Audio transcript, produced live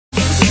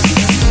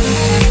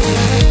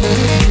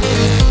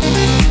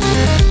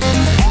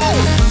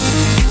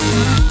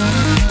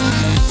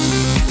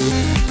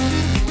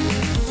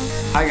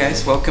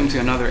guys, welcome to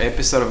another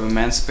episode of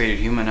Emancipated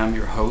Human. I'm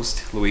your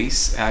host,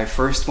 Luis. I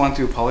first want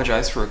to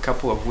apologize for a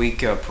couple of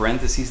week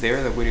parentheses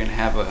there that we didn't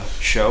have a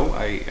show.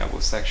 I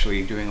was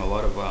actually doing a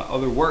lot of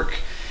other work.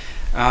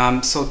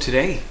 So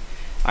today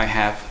I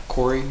have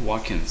Kory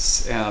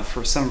Watkins.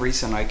 For some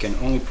reason I can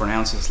only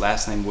pronounce his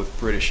last name with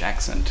British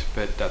accent,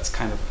 but that's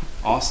kind of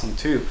awesome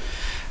too.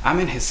 I'm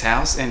in his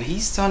house and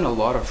he's done a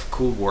lot of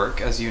cool work,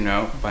 as you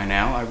know by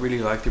now. I really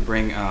like to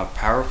bring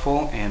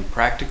powerful and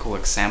practical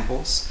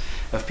examples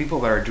of people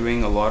that are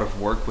doing a lot of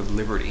work with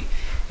liberty.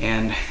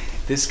 And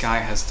this guy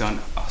has done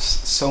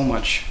so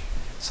much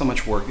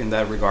work in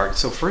that regard.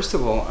 So first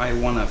of all, I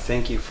want to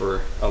thank you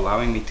for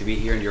allowing me to be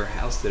here in your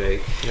house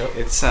today. Yep.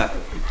 It's got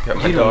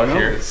my dog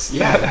here.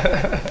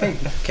 Yeah. Hey,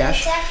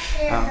 Cash. It's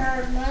actually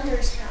her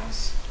mother's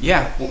house.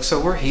 Yeah. Well,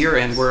 so we're here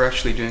and we're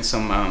actually doing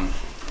some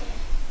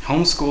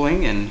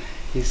homeschooling, and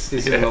he's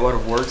doing a lot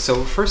of work.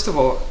 So first of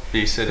all,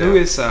 who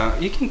is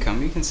you can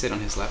come, you can sit on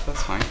his lap,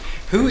 that's fine.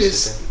 Who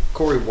is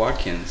Kory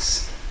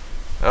Watkins?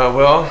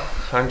 Well,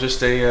 I'm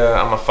just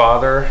I'm a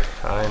father.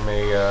 I'm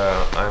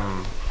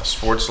a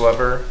sports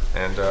lover,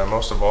 and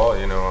most of all,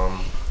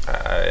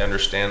 I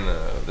understand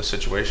the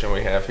situation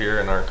we have here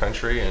in our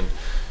country, and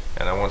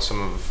I want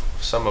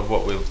some of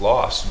what we've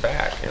lost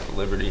back,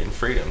 liberty and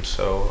freedom.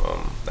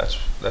 So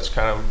that's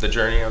kind of the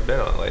journey I've been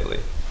on lately.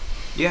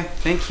 Yeah,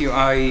 thank you.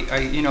 I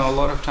a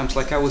lot of times,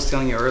 like I was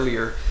telling you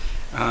earlier,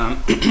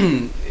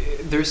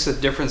 there's a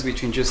difference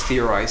between just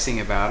theorizing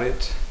about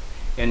it,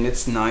 and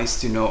it's nice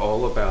to know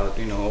all about,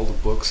 all the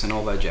books and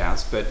all that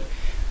jazz, but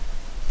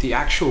the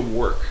actual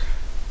work,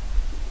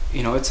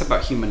 it's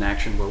about human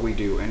action, what we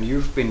do, and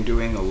you've been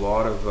doing a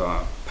lot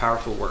of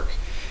powerful work.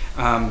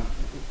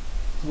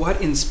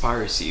 What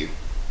inspires you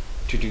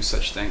to do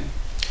such thing?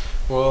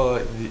 Well,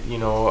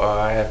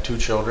 I have 2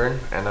 children,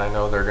 and I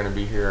know they're going to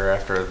be here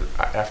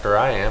after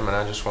I am, and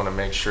I just want to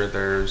make sure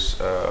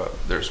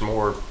there's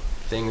more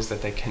things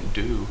that they can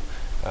do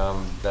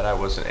that I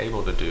wasn't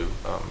able to do,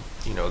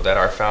 that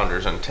our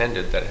founders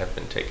intended that have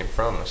been taken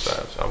from us.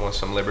 I want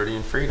some liberty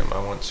and freedom.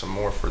 I want some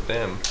more for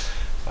them.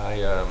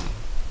 I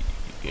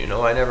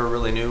never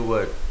really knew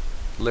what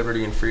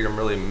liberty and freedom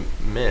really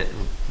meant,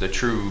 the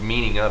true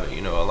meaning of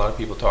it. A lot of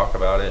people talk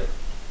about it.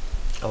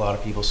 A lot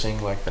of people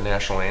sing like the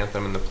national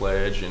anthem and the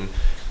pledge, and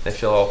they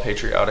feel all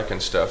patriotic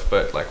and stuff,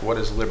 but like, what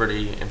does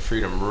liberty and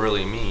freedom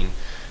really mean?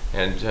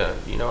 And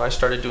I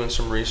started doing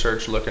some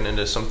research, looking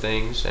into some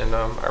things, and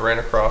I ran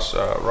across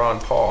Ron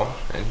Paul,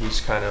 and he's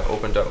kind of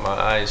opened up my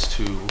eyes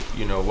to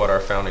what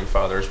our founding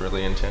fathers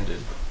really intended.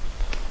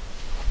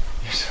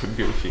 You're so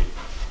goofy.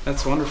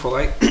 That's wonderful.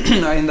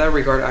 In that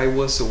regard, I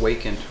was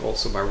awakened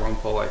also by Ron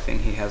Paul. I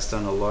think he has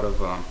done a lot of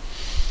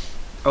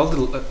all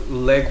the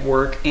leg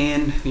work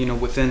and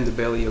within the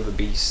belly of the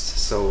beast.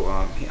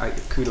 So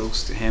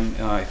kudos to him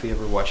if he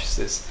ever watches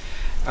this.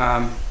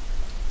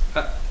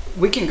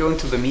 We can go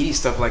into the meaty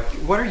stuff, like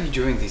what are you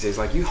doing these days?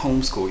 Like, you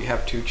homeschool, you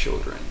have 2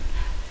 children.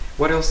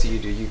 What else do?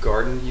 You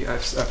garden?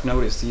 I've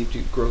noticed you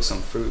do grow some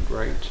food,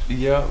 right?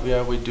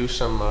 Yeah, we do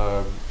some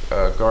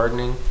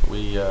gardening.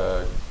 We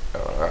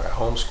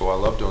homeschool. I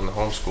love doing the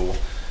homeschool.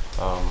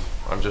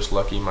 I'm just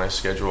lucky my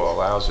schedule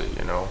allows it.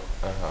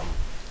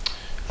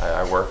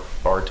 I work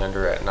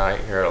bartender at night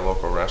here at a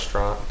local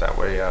restaurant. That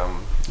way,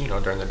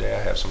 during the day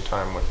I have some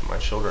time with my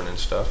children and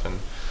stuff, and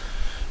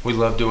we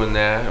love doing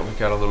that. We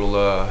got a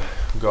little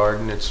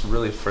garden. It's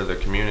really for the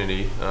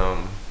community.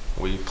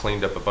 We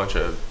cleaned up a bunch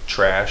of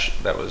trash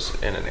that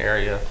was in an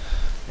area,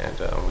 and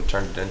we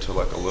turned it into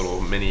like a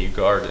little mini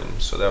garden.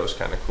 So that was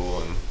kind of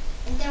cool.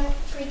 And don't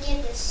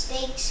forget the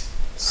sticks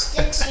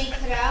we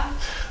put out.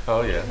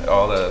 Oh yeah,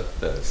 all the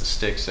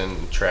sticks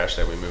and trash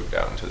that we moved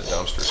out into the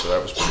dumpster. So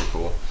that was pretty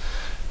cool.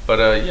 But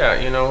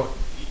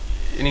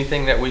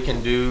anything that we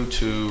can do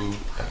to,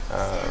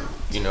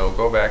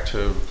 go back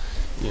to,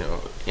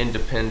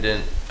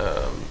 independent,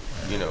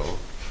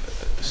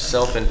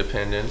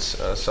 self-independence,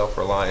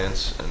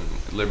 self-reliance, and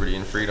liberty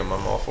and freedom,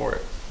 I'm all for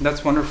it.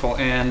 That's wonderful.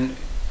 And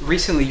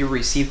recently you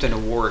received an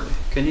award.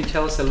 Can you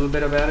tell us a little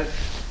bit about it?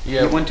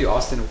 Yeah. You went to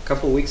Austin a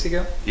couple of weeks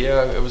ago?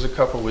 Yeah, it was a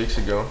couple of weeks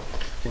ago.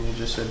 Can you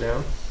just sit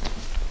down?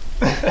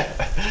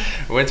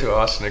 Went to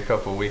Austin a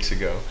couple of weeks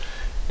ago.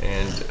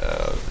 And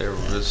there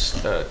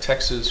was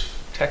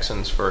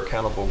Texans for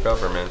Accountable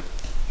Government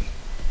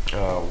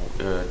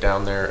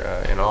down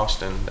there in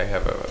Austin. They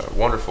have a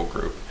wonderful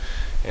group,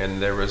 and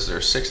there was their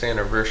 6th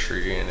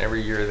anniversary, and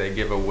every year they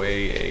give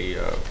away a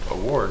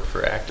award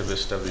for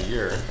Activist of the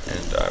Year,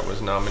 and I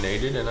was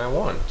nominated and I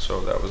won,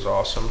 so that was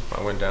awesome.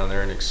 I went down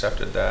there and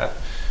accepted that,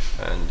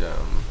 and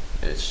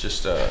it's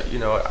just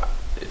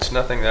it's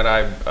nothing that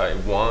I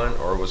won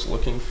or was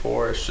looking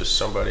for. It's just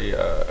somebody,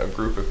 a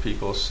group of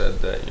people said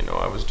that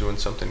I was doing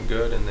something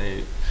good, and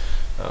they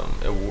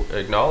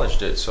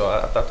acknowledged it. So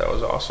I thought that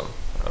was awesome.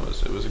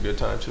 It was a good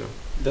time too.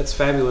 That's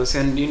fabulous.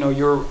 And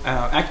your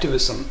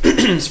activism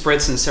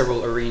spreads in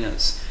several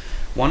arenas.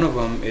 One of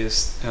them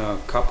is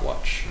Cop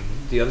Watch.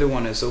 Mm-hmm. The other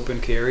one is Open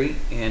Carry,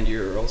 and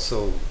you're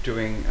also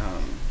doing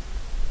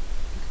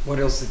What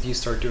else did you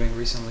start doing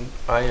recently?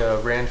 I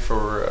ran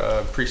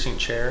for precinct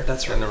chair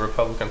That's right. in the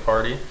Republican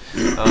Party.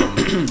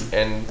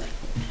 And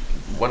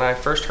when I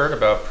first heard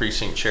about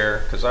precinct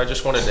chair, because I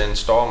just wanted to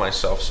install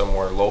myself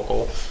somewhere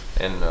local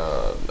in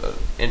an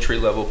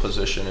entry-level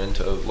position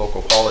into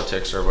local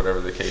politics or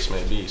whatever the case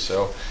may be.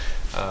 So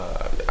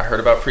I heard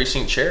about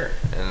precinct chair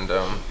and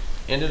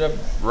ended up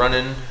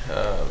running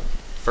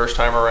first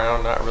time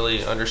around, not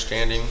really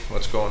understanding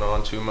what's going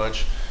on too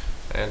much.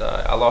 And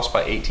I lost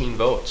by 18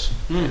 votes.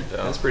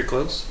 That's pretty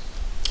close.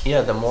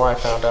 Yeah, the more I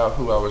found out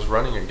who I was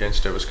running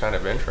against, it was kind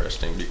of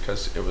interesting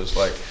because it was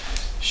like,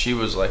 she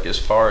was like as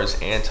far as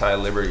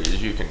anti-liberty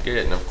as you can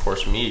get. And of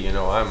course me, you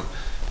know, I'm,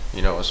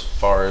 you know, as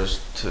far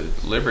as to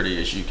liberty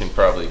as you can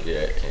probably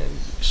get. And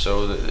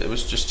so it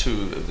was just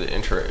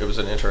it was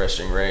an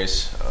interesting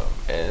race.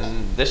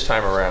 And this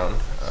time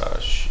around,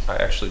 I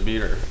actually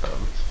beat her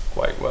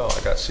quite well.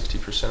 I got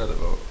 60% of the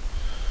vote.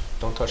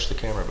 Don't touch the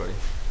camera, buddy.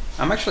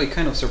 I'm actually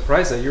kind of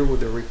surprised that you're with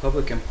the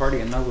Republican Party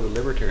and not with the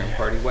Libertarian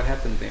Party. What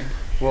happened there?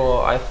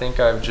 Well, I think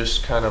I've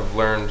just kind of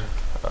learned,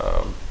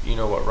 you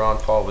know, what Ron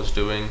Paul was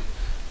doing,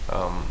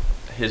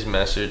 his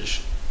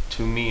message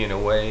to me in a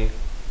way.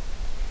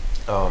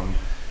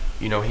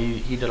 You know,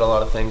 he did a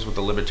lot of things with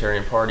the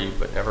Libertarian Party,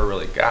 but never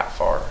really got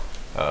far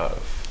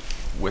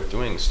with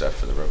doing stuff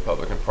for the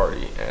Republican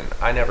Party. And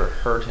I never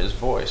heard his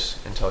voice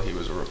until he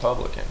was a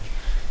Republican.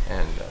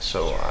 And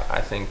so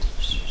I think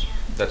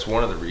that's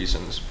one of the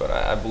reasons, but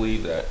I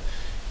believe that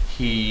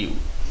he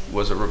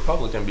was a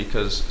Republican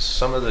because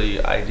some of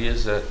the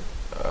ideas that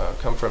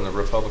come from the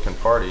Republican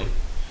Party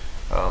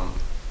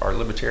are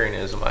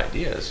libertarianism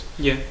ideas.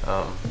 Yeah.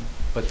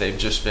 But they've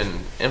just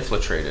been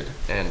infiltrated,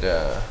 and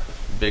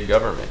big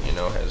government, you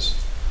know, has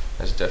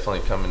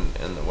definitely come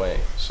in the way.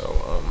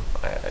 So,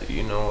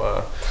 you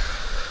know,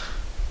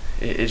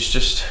 it's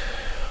just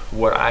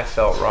what I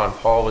felt Ron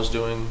Paul was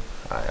doing,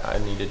 I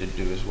needed to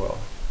do as well.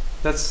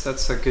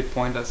 That's a good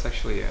point. That's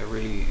actually a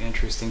really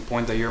interesting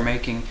point that you're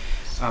making.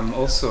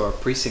 Also a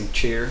precinct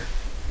chair,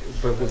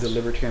 but with the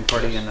Libertarian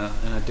Party and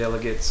a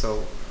delegate.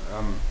 So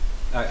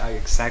I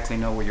exactly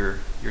know what you're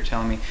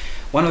telling me.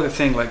 One other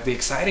thing, like the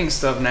exciting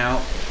stuff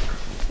now.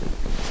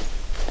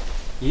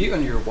 You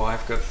and your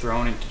wife got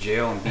thrown into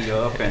jail and beat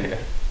up, and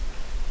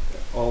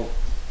all,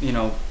 you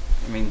know.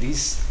 I mean,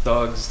 these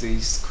thugs,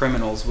 these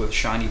criminals with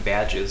shiny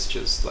badges,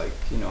 just like,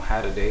 you know,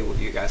 had a day with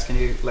you guys. Can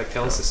you like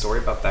tell us a story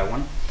about that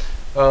one?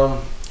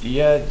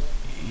 Yeah,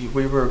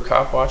 we were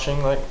cop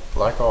watching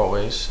like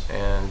always,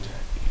 and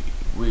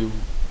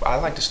I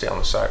like to stay on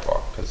the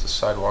sidewalk because the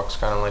sidewalk's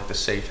kind of like the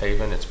safe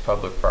haven. It's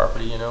public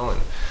property, you know,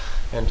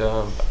 and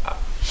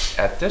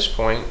at this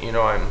point, you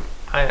know,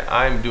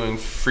 I'm doing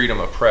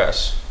freedom of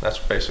press. That's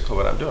basically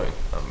what I'm doing.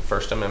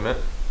 First Amendment,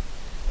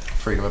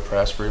 freedom of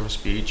press, freedom of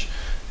speech,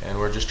 and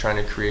we're just trying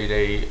to create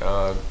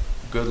a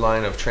good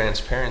line of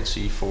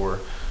transparency for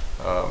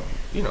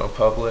you know,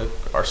 public,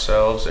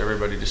 ourselves,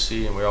 everybody to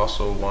see, and we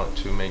also want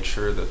to make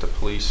sure that the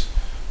police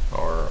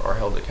are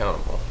held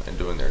accountable and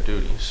doing their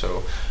duty.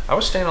 So I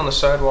was staying on the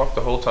sidewalk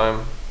the whole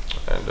time,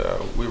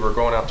 and we were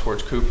going out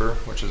towards Cooper,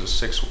 which is a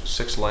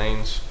six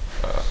lanes,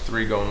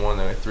 3 going one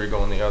way, 3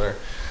 going the other,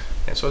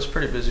 and so it's a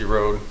pretty busy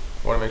road.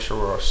 We want to make sure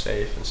we're all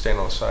safe and staying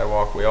on the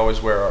sidewalk. We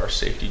always wear our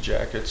safety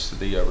jackets,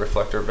 the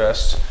reflector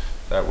vests.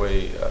 That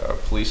way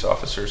police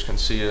officers can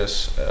see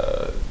us,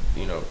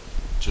 you know,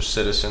 just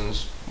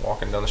citizens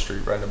walking down the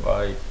street, riding a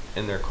bike,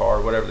 in their car,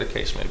 whatever the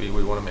case may be.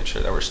 We want to make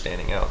sure that we're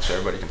standing out so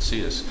everybody can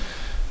see us.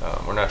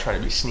 We're not trying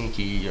to be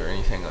sneaky or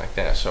anything like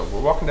that. So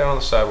we're walking down on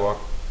the sidewalk,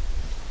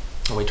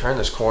 and we turn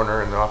this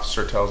corner, and the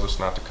officer tells us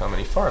not to come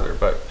any farther.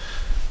 But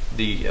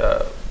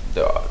the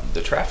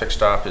traffic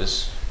stop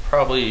is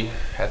probably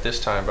at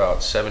this time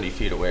about 70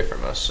 feet away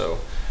from us. So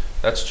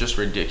that's just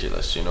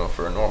ridiculous, you know,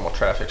 for a normal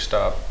traffic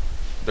stop.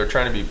 They're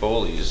trying to be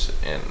bullies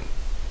and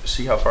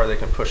see how far they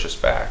can push us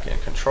back and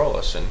control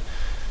us, and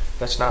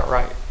that's not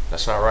right.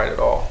 That's not right at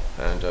all.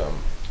 And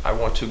I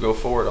want to go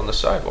forward on the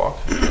sidewalk,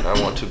 and I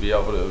want to be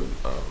able to,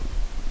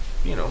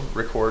 you know,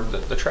 record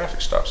the traffic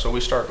stop. So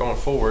we start going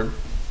forward,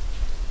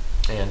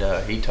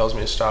 and he tells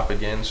me to stop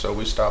again. So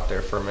we stop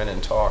there for a minute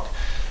and talk.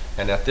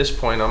 And at this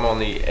point, I'm on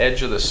the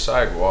edge of the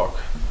sidewalk,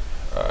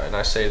 and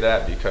I say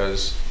that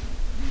because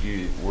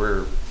you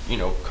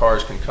know,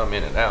 cars can come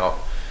in and out.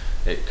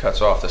 It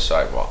cuts off the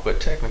sidewalk,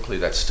 but technically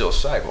that's still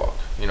sidewalk.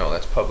 You know,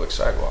 that's public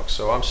sidewalk.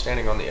 So I'm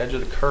standing on the edge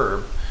of the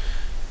curb,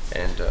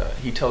 and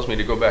he tells me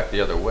to go back the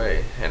other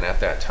way. And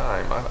at that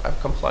time, I'm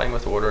complying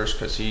with orders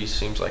because he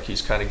seems like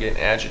he's kind of getting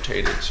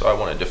agitated. So I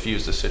want to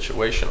diffuse the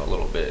situation a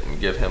little bit and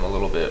give him a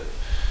little bit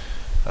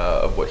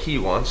of what he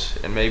wants,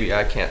 and maybe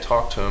I can't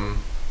talk to him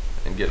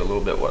and get a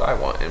little bit what I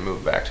want and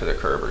move back to the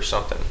curb or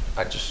something.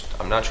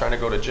 I'm not trying to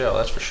go to jail,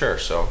 that's for sure.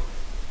 So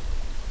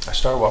I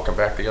start walking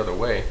back the other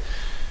way,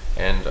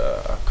 and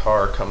a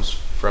car comes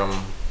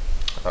from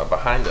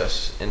behind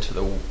us into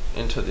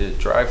the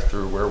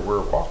drive-through where we're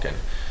walking,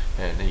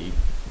 and he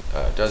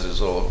does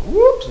his little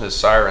whoops and his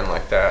siren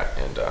like that,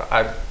 and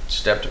I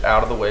stepped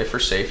out of the way for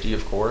safety,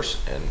 of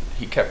course, and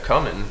he kept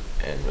coming,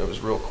 and it was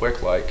real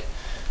quick, like,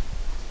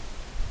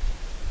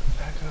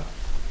 back up.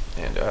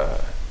 And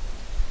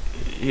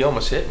he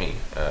almost hit me,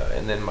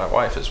 and then my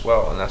wife as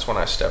well. And that's when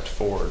I stepped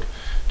forward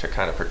to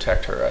kind of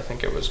protect her. I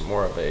think it was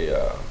more of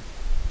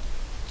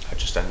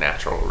just a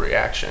natural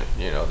reaction,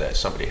 that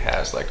somebody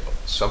has, like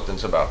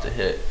something's about to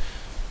hit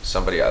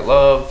somebody I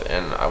love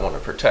and I want to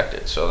protect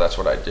it. So that's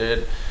what I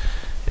did.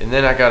 And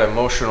then I got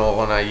emotional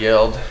when I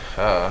yelled,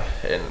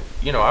 and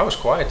I was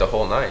quiet the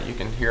whole night. You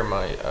can hear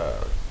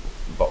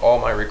all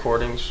my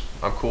recordings.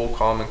 I'm cool,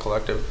 calm, and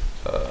collective.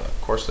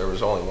 Of course, there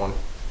was only one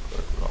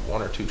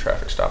or two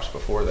traffic stops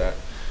before that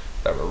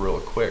were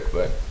real quick,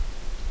 but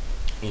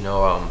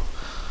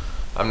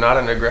I'm not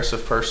an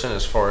aggressive person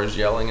as far as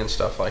yelling and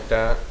stuff like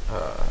that.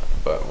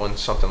 But when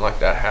something like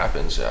that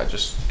happens, I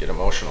just get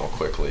emotional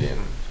quickly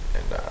and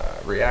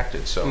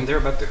reacted. So and they're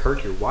about to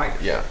hurt your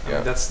wife. Yeah, I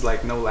mean, that's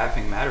like no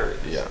laughing matter.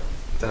 Yeah,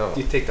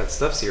 you take that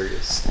stuff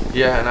serious.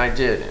 Yeah, and I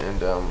did,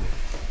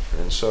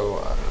 and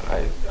so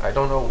I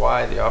don't know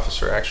why the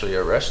officer actually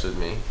arrested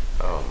me.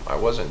 I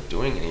wasn't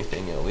doing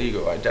anything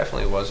illegal. I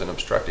definitely wasn't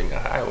obstructing a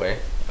highway.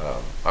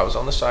 I was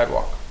on the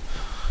sidewalk.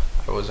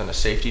 I was in a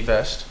safety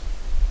vest,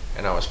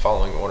 and I was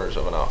following orders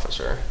of an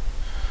officer.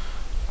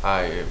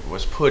 I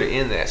was put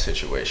in that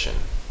situation,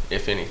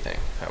 if anything.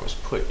 I was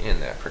put in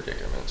that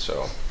predicament.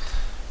 So,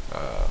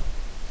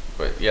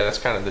 but yeah, that's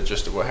kind of the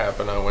gist of what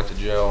happened. I went to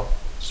jail,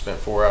 spent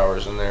 4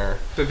 hours in there.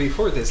 But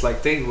before this,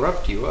 like, they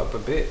roughed you up a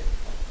bit.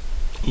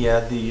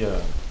 Yeah,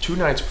 the 2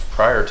 nights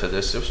prior to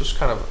this was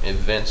kind of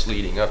events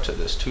leading up to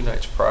this. 2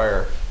 nights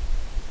prior,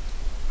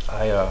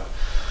 I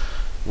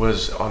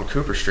was on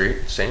Cooper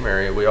Street, same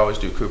area. We always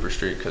do Cooper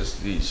Street because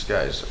these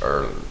guys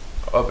are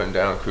up and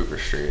down Cooper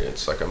Street.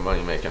 It's like a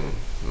money-making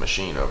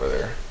machine over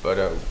there.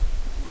 But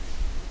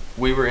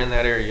we were in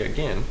that area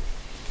again,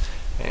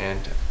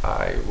 and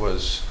I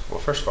was, well,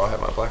 first of all, I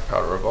had my black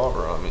powder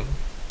revolver on me,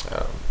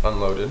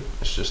 unloaded.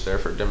 It's just there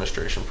for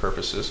demonstration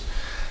purposes.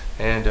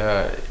 And,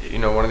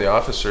 one of the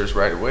officers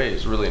right away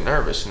is really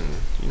nervous. And,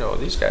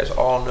 these guys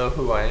all know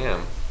who I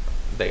am.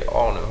 They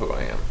all know who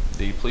I am.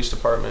 The police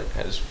department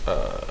has,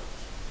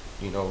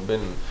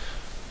 been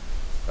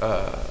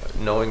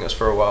knowing us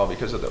for a while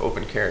because of the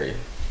open carry.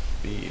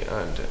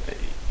 And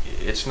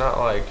it's not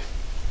like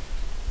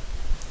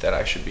that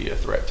I should be a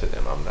threat to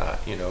them. I'm not,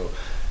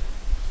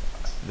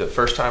 The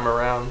first time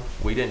around,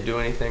 we didn't do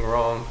anything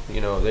wrong.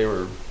 They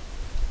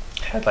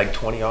had like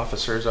 20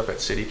 officers up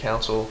at city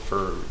council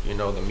for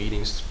the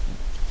meetings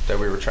that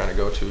we were trying to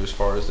go to, as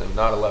far as them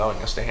not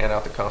allowing us to hand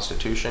out the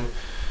Constitution.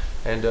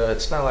 And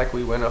it's not like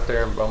we went up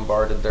there and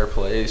bombarded their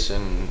place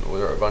and we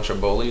were a bunch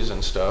of bullies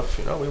and stuff.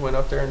 We went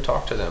up there and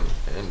talked to them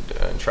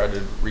and tried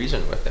to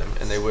reason with them,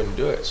 and they wouldn't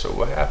do it. So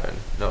what happened?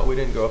 No, we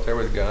didn't go up there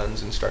with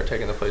guns and start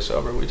taking the place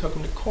over. We took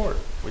them to court.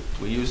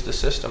 We used the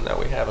system that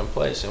we have in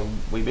place, and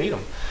we beat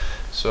them.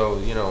 So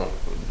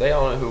they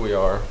all know who we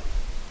are.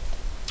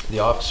 The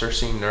officer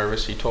seemed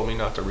nervous. He told me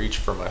not to reach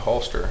for my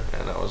holster,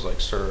 and I was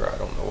like, "Sir, I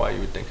don't know why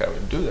you would think I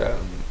would do that.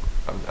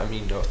 I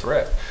mean no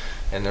threat."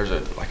 And there's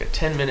a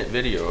 10-minute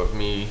video of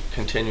me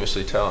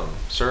continuously telling him,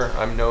 "Sir,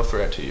 I'm no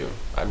threat to you.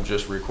 I'm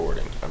just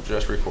recording. I'm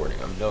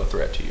no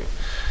threat to you."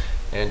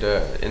 And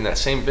in that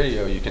same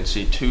video, you can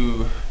see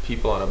 2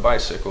 people on a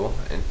bicycle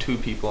and 2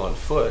 people on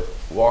foot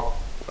walk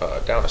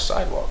down a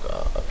sidewalk,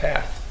 a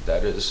path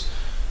that is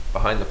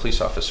behind the police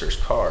officers'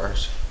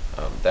 cars.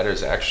 That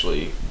is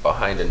actually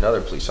behind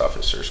another police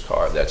officer's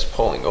car that's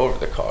pulling over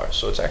the car.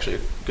 So it's actually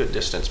a good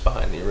distance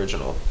behind the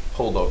original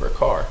pulled over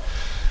car.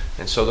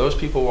 And so those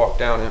people walk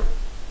down it.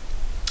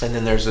 And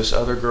then there's this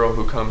other girl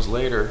who comes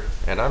later,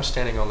 and I'm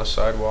standing on the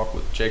sidewalk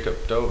with Jacob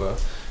Dova,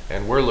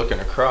 and we're looking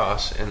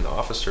across, and the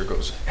officer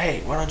goes,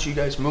 "Hey, why don't you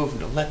guys move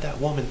and let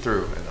that woman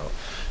through?" And I'll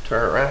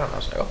turn around. I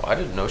was like, "Oh, I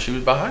didn't know she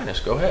was behind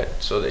us. Go ahead."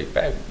 So they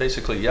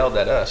basically yelled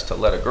at us to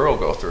let a girl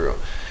go through.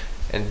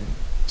 And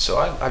so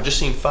I've just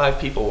seen 5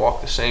 people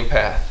walk the same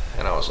path,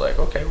 and I was like,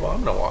 okay, well,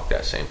 I'm gonna walk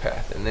that same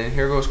path. And then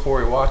here goes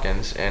Kory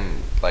Watkins,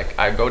 and like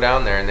I go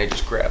down there and they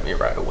just grab me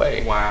right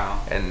away. Wow.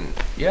 And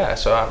yeah,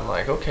 so I'm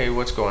like, okay,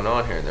 what's going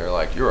on here? And they're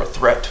like, "You're a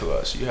threat to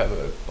us. You have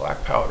a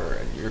black powder,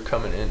 and you're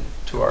coming in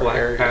to our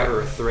area." Black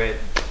powder threat.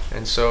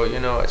 And so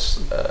it's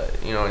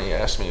and he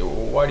asked me, "Well,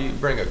 why do you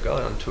bring a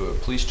gun to a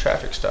police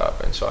traffic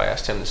stop?" And so I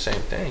asked him the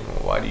same thing.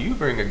 "Well, why do you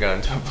bring a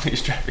gun to a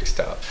police traffic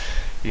stop?"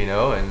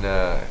 And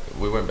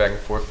we went back and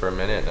forth for a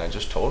minute, and I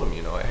just told him,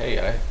 "Hey,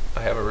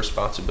 I have a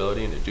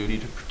responsibility and a duty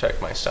to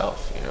protect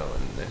myself," and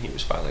then he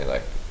was finally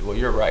like, "Well,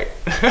 you're right."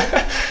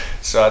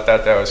 So I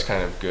thought that was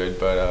kind of good,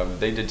 but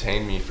they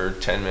detained me for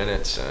 10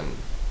 minutes and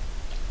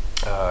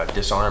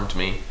disarmed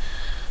me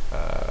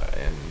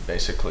and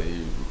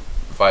basically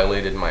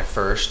violated my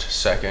First,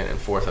 Second, and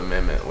Fourth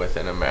Amendment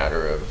within a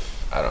matter of,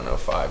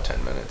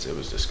 5-10 minutes. It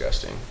was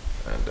disgusting.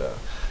 And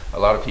a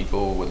lot of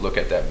people would look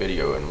at that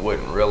video and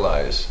wouldn't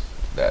realize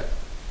that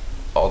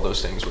all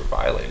those things were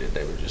violated.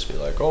 They would just be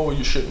like, "Oh, well,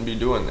 you shouldn't be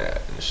doing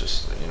that." And it's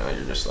just,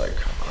 you're just like,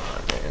 come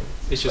on, man.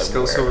 It just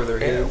goes over their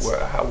heads.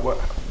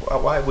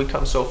 Why have we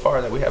come so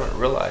far that we haven't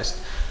realized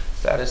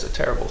that is a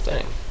terrible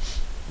thing?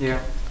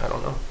 Yeah. I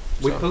don't know.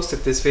 We posted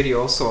this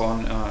video also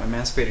on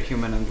Emancipated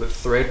Human, and the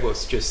thread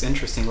was just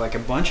interesting. Like a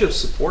bunch of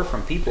support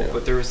from people,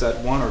 but there was that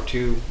one or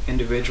two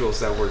individuals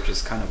that were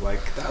just kind of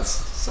like, that's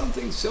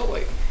something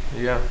silly.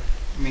 Yeah.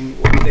 I mean,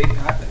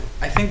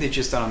 I think they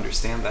just don't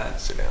understand that.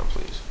 Sit down,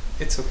 please.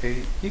 It's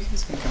okay. You can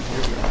just come here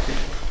if you want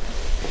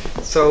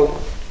to. So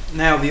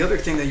now the other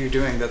thing that you're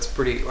doing that's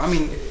pretty, I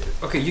mean,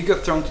 okay, you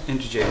got thrown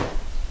into jail,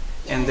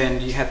 and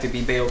then you had to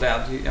be bailed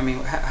out. I mean,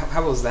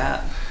 how was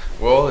that?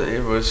 Well,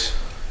 it was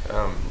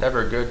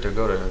never good to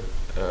go to,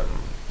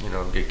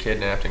 get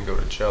kidnapped and go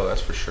to jail,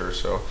 that's for sure.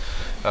 So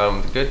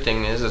the good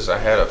thing is I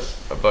had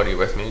a buddy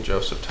with me,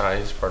 Joseph Ty.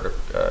 He's part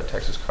of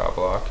Texas Cop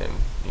Block, and,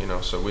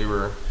 so we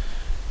were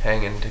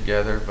hanging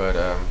together. But,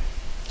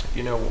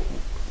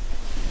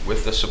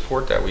 with the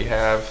support that we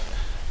have,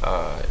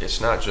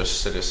 it's not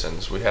just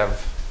citizens. We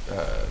have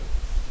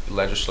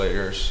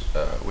legislators,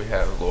 we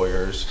have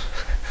lawyers.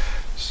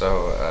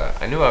 So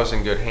I knew I was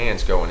in good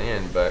hands going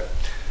in, but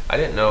I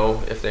didn't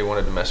know if they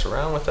wanted to mess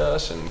around with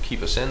us and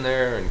keep us in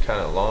there and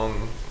kind of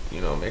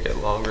make it a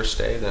longer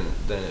stay than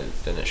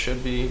it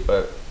should be.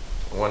 But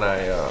when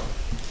I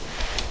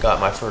got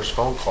my first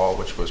phone call,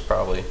 which was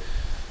probably,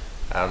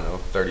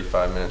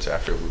 35 minutes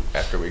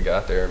after we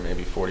got there,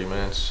 maybe 40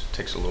 minutes. It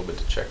takes a little bit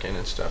to check in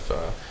and stuff.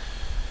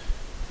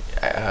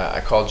 I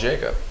called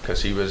Jacob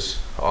because he was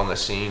on the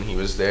scene. He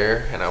was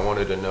there, and I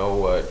wanted to know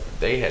what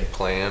they had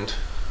planned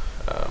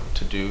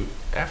to do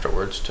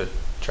afterwards to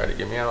try to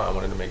get me out. I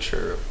wanted to make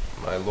sure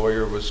my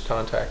lawyer was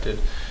contacted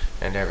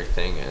and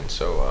everything. And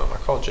so I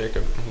called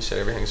Jacob, and he said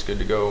everything's good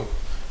to go.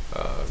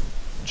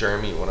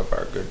 Jeremy, one of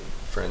our good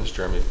friends,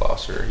 Jeremy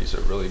Blosser, he's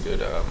a really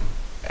good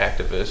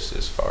activist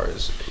as far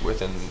as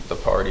within the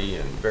party,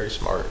 and very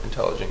smart,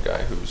 intelligent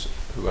guy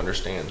who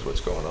understands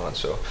what's going on.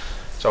 So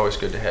it's always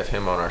good to have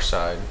him on our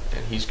side,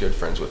 and he's good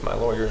friends with my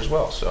lawyer as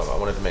well. So I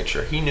wanted to make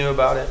sure he knew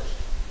about it,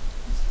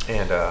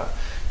 and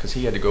because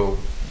he had to go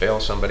bail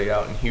somebody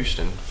out in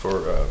Houston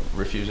for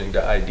refusing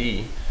to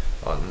ID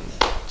on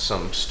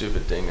some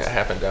stupid thing that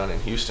happened down in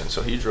Houston.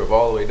 So he drove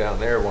all the way down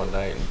there one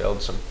night and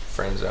bailed some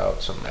friends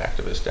out, some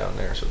activists down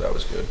there, so that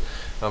was good.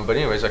 But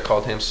anyways, I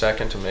called him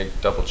second to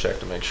double check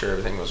to make sure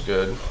everything was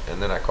good,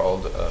 and then I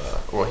called,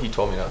 he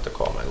told me not to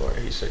call my lawyer.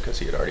 He said because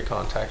he had already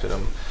contacted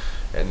him,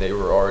 and they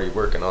were already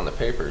working on the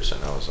papers,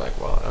 and I was like,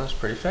 well, that was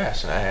pretty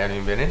fast, and I hadn't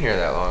even been in here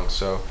that long.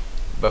 So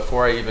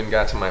before I even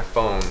got to my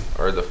phone,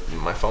 or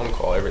my phone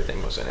call,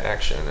 everything was in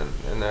action,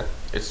 and that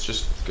it's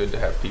just good to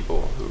have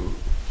people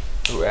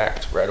who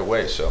act right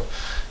away. So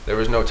there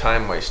was no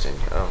time wasting.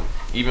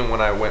 Even when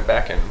I went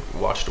back and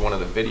watched one of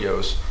the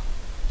videos,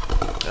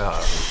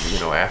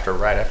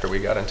 right after we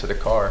got into the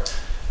car,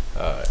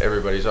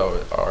 everybody's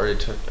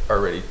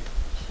already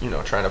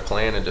trying to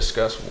plan and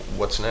discuss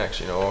what's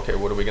next. Okay,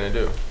 what are we going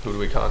to do? Who do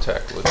we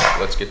contact?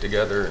 Let's get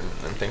together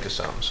and think of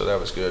something. So that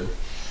was good.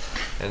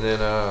 And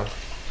then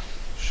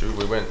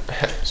we went.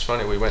 It's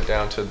funny. We went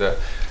down to the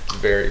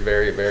very,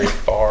 very, very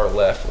far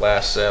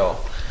last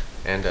cell,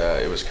 and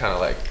it was kind of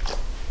like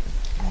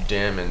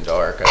dim and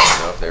dark. I don't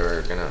know if they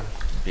were gonna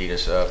beat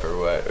us up or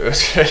what. It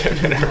was kind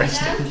of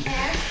interesting.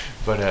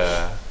 But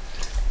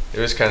it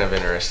was kind of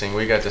interesting.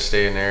 We got to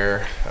stay in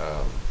there.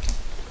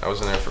 I was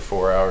in there for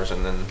 4 hours,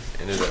 and then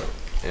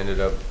ended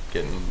up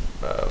getting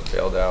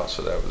bailed out.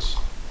 So it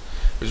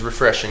was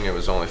refreshing. It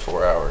was only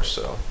 4 hours,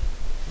 so.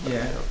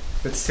 Yeah,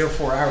 but still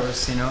 4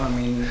 hours. I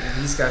mean,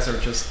 these guys are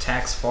just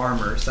tax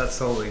farmers.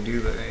 That's all they do.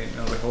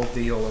 The whole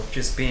deal of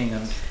just being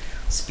on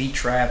speed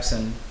traps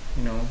and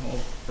all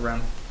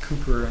around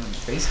Cooper and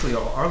basically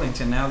all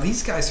Arlington. Now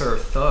these guys are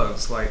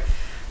thugs. Like,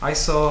 I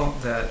saw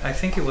that, I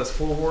think it was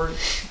Fort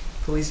Worth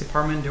Police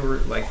Department, they were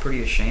like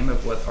pretty ashamed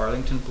of what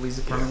Arlington Police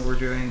Department were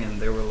doing,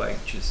 and they were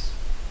like, just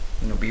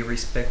be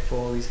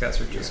respectful. These guys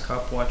are just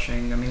cop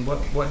watching. I mean,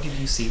 what did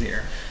you see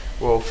there?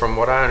 Well, from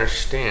what I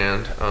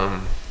understand,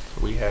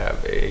 we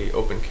have a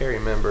open carry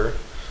member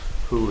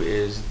who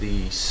is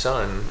the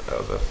son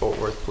of a Fort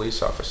Worth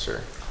police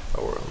officer,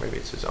 or maybe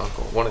it's his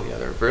uncle, one or the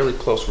other, really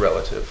close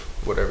relative,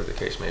 whatever the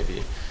case may be.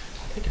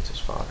 I think it's his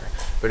father.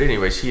 But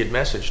anyways, he had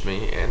messaged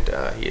me, and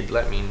he had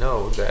let me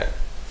know that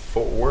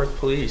Fort Worth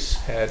police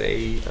had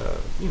a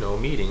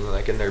meeting.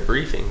 Like in their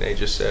briefing, they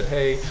just said,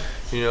 hey,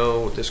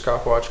 this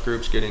cop watch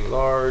group's getting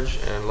large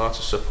and lots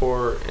of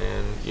support,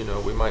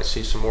 and we might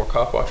see some more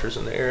cop watchers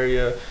in the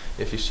area.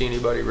 If you see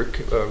anybody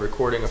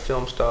recording a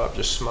film stop,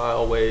 just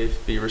smile, wave,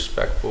 be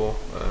respectful.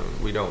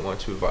 We don't want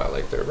to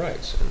violate their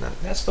rights, and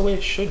that's the way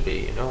it should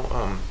be.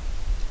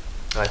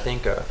 I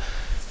think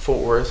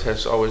Fort Worth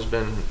has always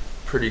been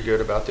pretty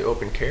good about the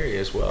open carry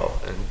as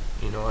well, and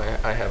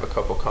I have a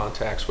couple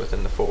contacts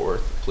within the Fort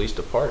Worth Police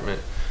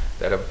Department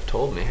that have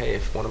told me, hey,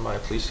 if one of my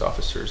police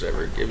officers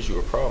ever gives you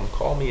a problem,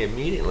 call me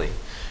immediately.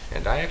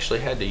 And I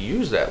actually had to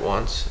use that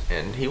once,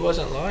 and he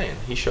wasn't lying.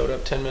 He showed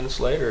up 10 minutes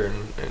later,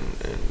 and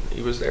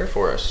he was there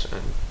for us,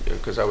 and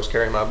because I was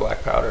carrying my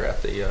black powder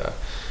at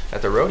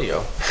the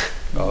rodeo.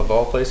 Of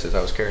all places,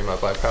 I was carrying my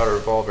black powder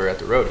revolver at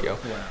the rodeo.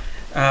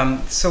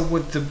 Wow. So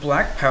with the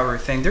black powder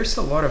thing, there's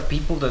a lot of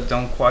people that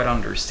don't quite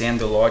understand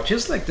the law,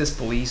 just like this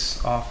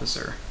police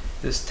officer,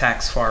 this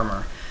tax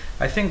farmer.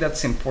 I think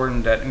that's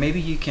important. That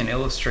maybe you can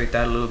illustrate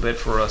that a little bit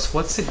for us.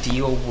 What's the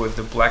deal with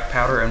the black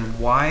powder, and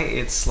why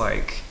it's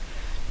like?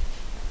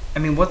 I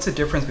mean, what's the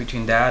difference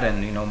between that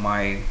and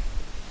my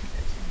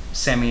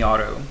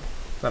semi-auto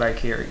that I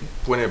carry?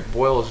 When it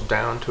boils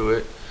down to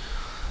it,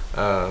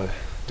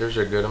 there's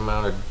a good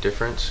amount of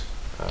difference,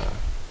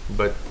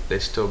 but they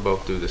still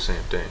both do the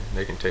same thing.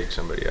 They can take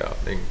somebody out.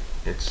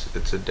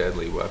 It's a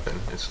deadly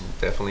weapon. It's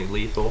definitely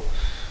lethal.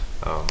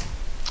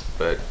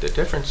 But the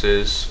difference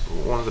is,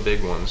 one of the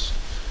big ones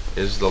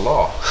is the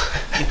law.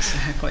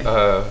 Exactly.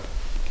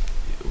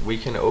 We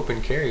can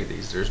open carry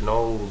these. There's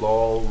no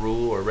law,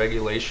 rule, or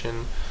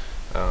regulation.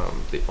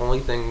 The only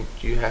thing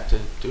you have to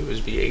do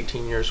is be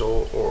 18 years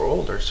old or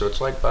older. So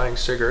it's like buying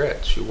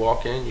cigarettes. You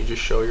walk in, you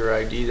just show your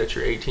ID that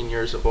you're 18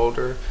 years of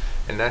older,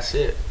 and that's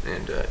it.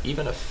 And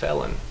even a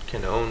felon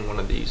can own one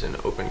of these and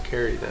open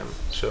carry them.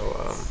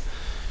 So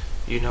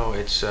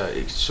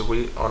so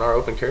we, on our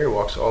open carry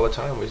walks all the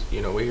time, we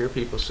hear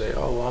people say,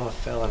 "Oh, well, I'm a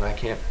felon. I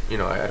can't,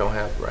 I don't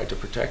have the right to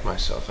protect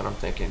myself." And I'm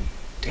thinking,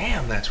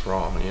 damn, that's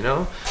wrong.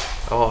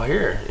 Oh,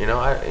 here, and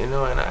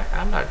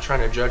I'm not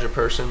trying to judge a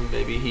person.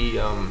 Maybe he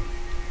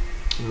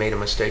made a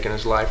mistake in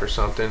his life or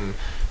something.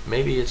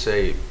 Maybe it's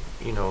a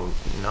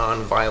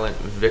non-violent,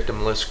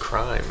 victimless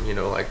crime.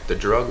 Like the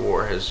drug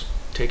war has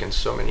taken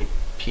so many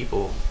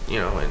people,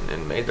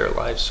 and made their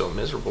lives so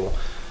miserable.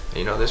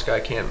 This guy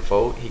can't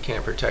vote, he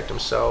can't protect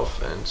himself,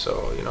 and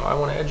so I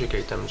want to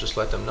educate them, just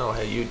let them know,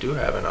 hey, you do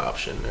have an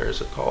option. There's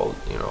a called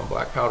a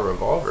black powder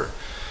revolver.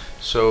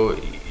 So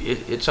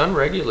it's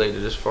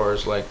unregulated as far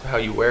as like how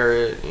you wear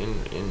it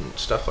and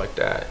stuff like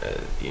that.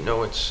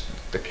 It's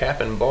the cap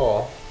and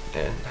ball,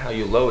 and how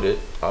you load it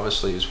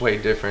obviously is way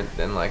different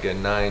than like a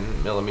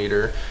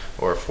 9mm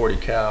or a 40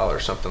 cal or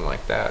something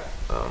like that.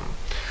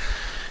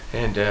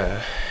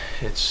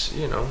 It's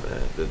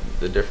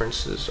the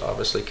difference is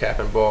obviously cap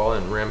and ball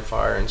and rim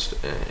fire and it's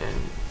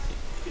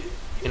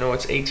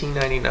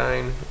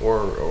 $18.99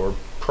 or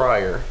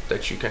prior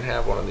that you can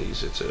have one of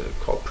these. It's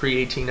called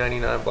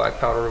pre-1899 black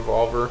powder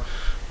revolver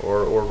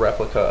or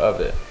replica of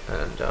it,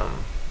 and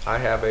I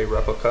have a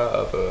replica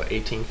of a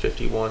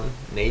 1851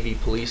 Navy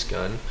police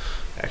gun.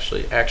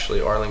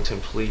 Actually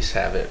Arlington police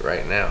have it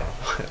right now,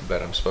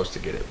 but I'm supposed to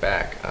get it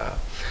back.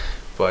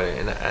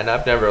 And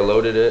I've never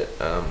loaded it.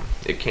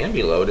 It can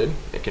be loaded.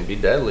 It can be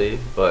deadly,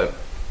 but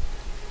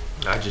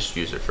I just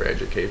use it for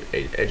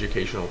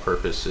educational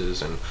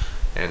purposes, and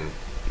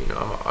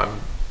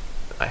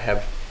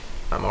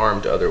I'm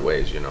armed other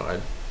ways.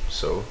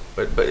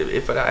 But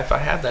if I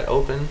have that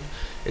open,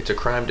 it's a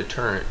crime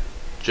deterrent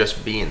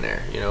just being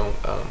there.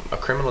 A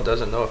criminal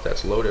doesn't know if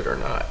that's loaded or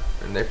not,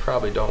 and they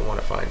probably don't want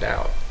to find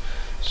out.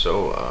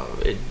 So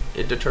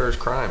it deters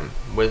crime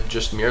with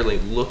just merely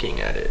looking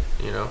at it,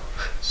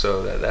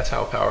 So that's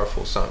how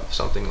powerful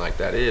something like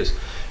that is.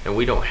 And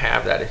we don't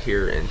have that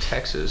here in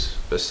Texas,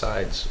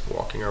 besides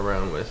walking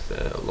around with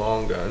a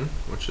long gun,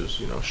 which is,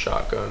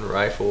 shotgun,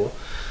 rifle,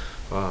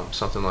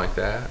 something like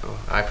that.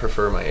 I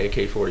prefer my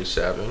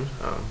AK-47,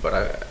 but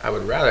I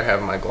would rather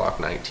have my Glock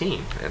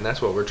 19, and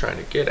that's what we're trying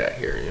to get at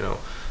here,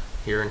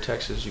 Here in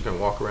Texas, you can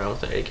walk around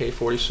with an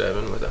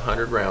AK-47 with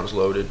 100 rounds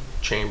loaded,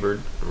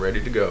 chambered, ready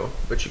to go.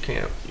 But you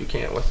can't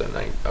with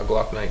a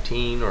Glock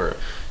 19 or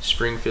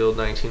Springfield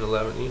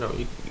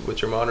 1911.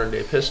 With your modern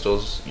day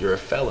pistols, you're a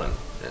felon.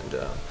 And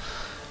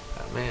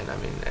man, I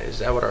mean, is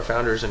that what our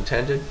founders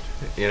intended?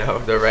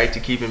 The right to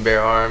keep and bear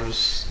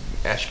arms,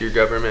 ask your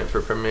government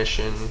for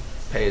permission,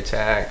 pay a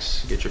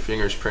tax, get your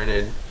fingers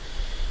printed,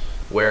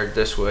 wear it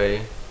this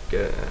way.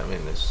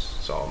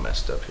 It's all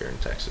messed up here in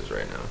Texas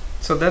right now.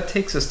 So that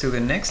takes us to the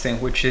next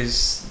thing, which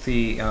is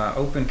the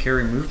open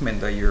carry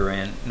movement that you're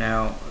in.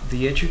 Now,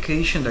 the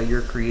education that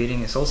you're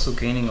creating is also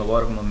gaining a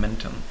lot of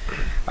momentum.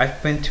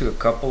 I've been to a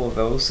couple of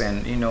those,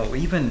 and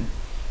even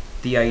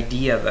the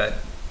idea that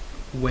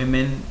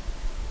women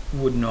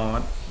would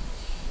not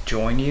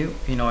join you.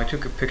 I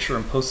took a picture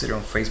and posted it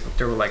on Facebook.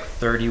 There were like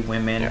 30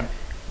 women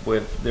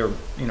with their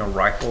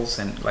rifles,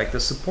 and like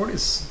the support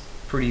is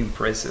pretty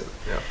impressive.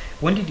 Yeah.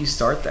 When did you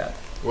start that?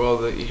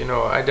 Well,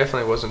 I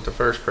definitely wasn't the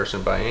first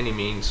person by any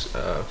means.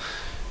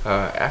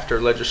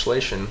 After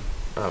legislation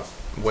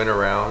went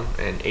around,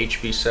 and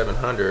HB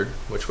 700,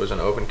 which was an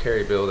open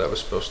carry bill that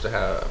was supposed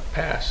to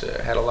pass,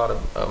 it had a lot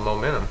of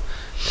momentum.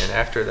 And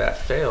after that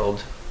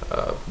failed,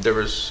 there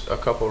was a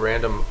couple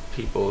random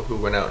people who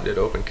went out and did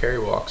open carry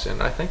walks,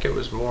 and I think it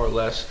was more or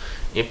less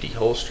empty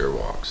holster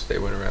walks. They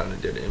went around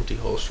and did empty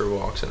holster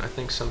walks, and I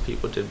think some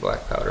people did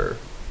black powder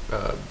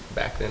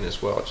back then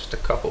as well, just a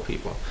couple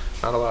people.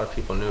 Not a lot of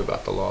people knew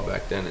about the law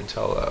back then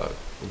until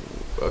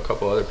a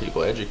couple other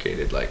people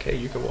educated, like, hey,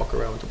 you can walk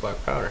around with the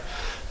black powder.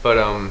 But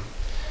I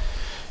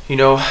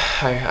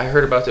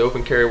heard about the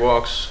open carry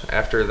walks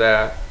after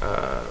that.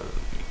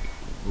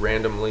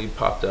 Randomly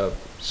popped up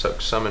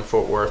some in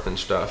Fort Worth and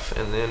stuff,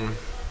 and then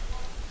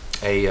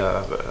a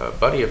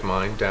buddy of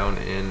mine down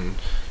in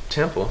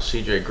Temple,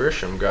 CJ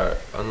Grisham, got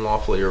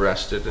unlawfully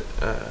arrested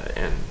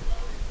and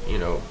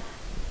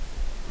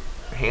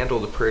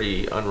handled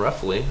pretty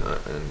unruffly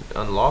and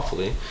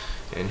unlawfully,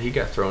 and he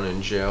got thrown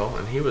in jail,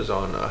 and he was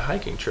on a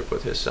hiking trip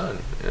with his son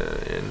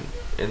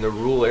in the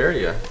rural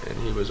area, and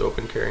he was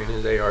open carrying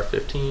his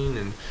AR-15,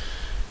 and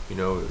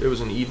it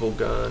was an evil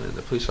gun, and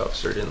the police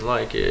officer didn't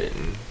like it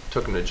and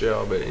took him to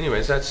jail. But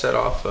anyways, that set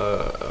off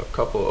a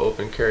couple of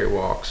open carry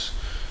walks,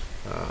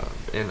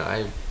 and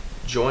I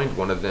joined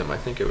one of them. I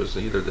think it was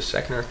either the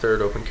second or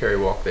third open carry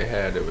walk they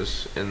had. It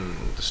was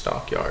in the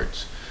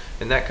stockyards,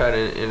 and that kind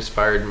of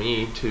inspired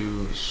me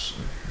to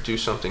do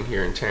something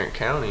here in Tarrant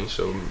County.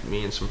 So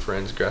me and some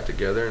friends got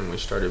together, and we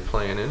started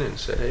planning and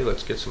said, hey,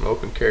 let's get some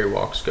open carry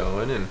walks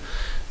going and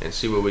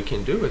see what we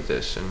can do with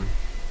this. And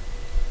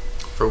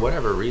for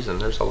whatever reason,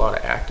 there's a lot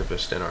of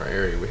activists in our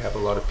area. We have a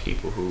lot of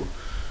people who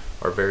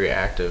are very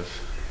active,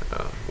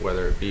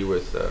 whether it be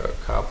with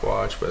Cop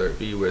Watch, whether it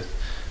be with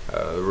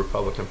the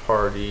Republican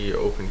Party,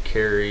 Open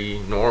Carry,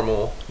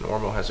 Normal.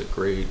 Normal has a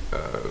great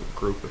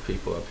group of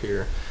people up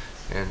here.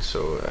 And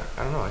so,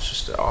 I don't know, it's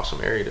just an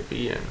awesome area to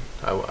be in.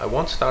 I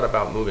once thought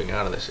about moving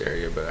out of this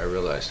area, but I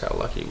realized how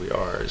lucky we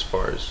are as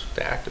far as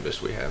the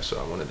activists we have,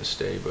 so I wanted to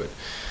stay. But,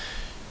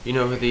 we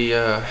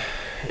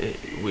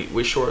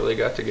shortly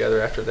got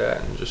together after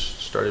that and just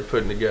started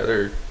putting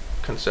together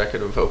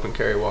consecutive open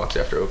carry walks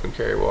after open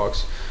carry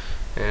walks.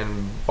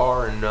 And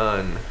bar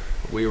none,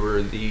 we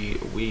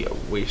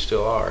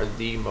still are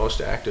the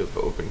most active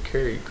open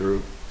carry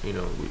group.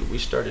 We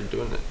started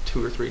doing it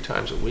 2 or 3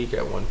 times a week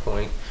at one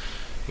point.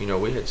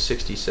 We had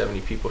 60, 70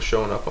 people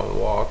showing up on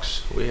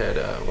walks. We had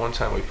one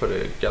time we put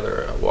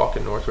together a walk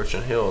in North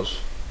Richland Hills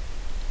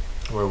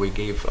where we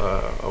gave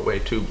away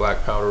 2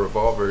 black powder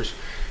revolvers,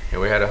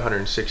 and we had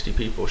 160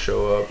 people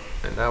show up,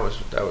 and that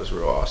was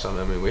real awesome.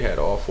 I mean, we had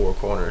all 4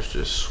 corners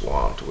just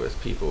swamped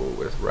with people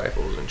with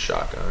rifles and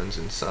shotguns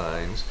and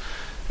signs.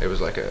 It was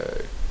like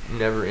a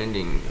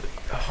never-ending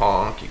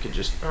honk. You could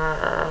just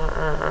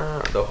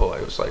it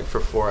was like for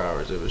 4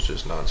 hours. It was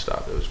just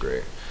nonstop. It was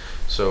great.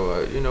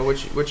 So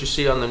what you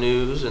see on the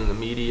news and the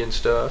media and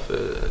stuff,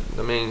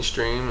 the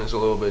mainstream is a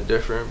little bit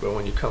different. But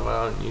when you come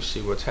out and you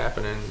see what's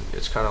happening,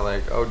 it's kind of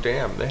like, oh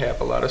damn, they have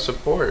a lot of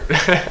support.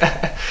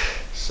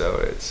 So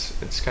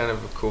it's kind of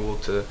cool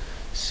to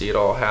see it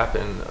all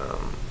happen.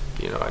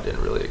 I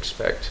didn't really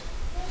expect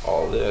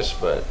all this,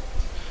 but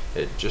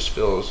it just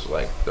feels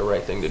like the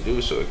right thing to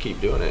do. So I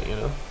keep doing it.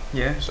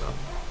 Yeah. So,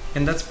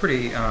 and that's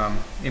pretty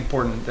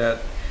important.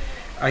 That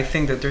I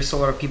think that there's a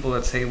lot of people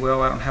that say,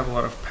 well, I don't have a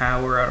lot of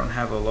power, I don't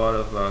have a lot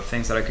of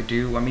things that I could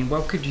do. I mean,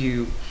 how could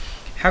you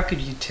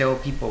tell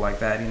people like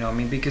that,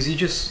 because you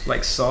just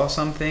like saw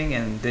something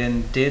and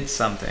then did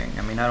something.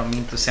 I mean, I don't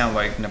mean to sound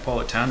like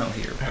Napolitano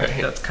here, but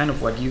right. That's kind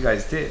of what you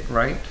guys did,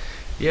 right?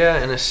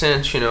 Yeah, in a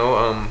sense,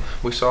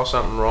 we saw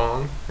something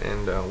wrong,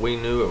 and we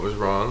knew it was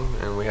wrong,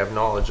 and we have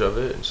knowledge of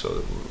it, and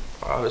so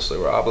obviously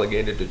we're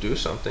obligated to do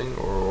something,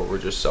 or we're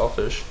just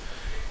selfish,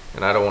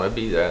 and I don't want to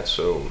be that.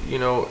 So,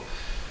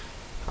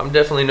 I'm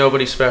definitely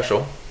nobody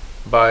special.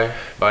 By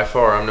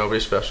far, I'm nobody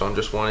special. I'm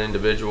just one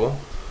individual,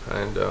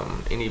 and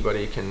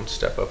anybody can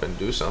step up and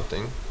do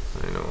something.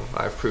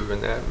 I've proven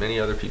that. Many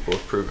other people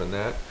have proven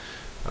that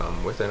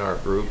within our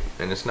group,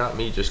 and it's not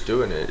me just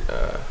doing it.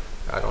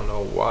 I don't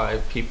know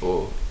why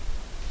people,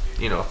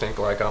 think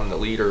like I'm the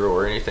leader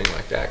or anything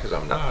like that, because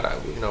I'm not.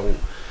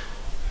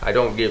 I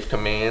don't give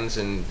commands,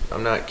 and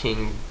I'm not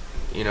king,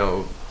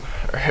 or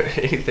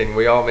anything.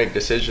 We all make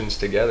decisions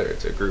together.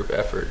 It's a group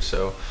effort.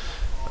 So.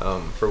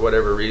 For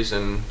whatever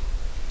reason,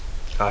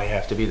 I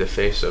have to be the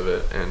face of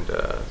it, and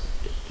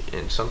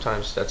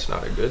sometimes that's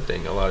not a good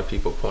thing. A lot of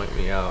people point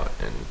me out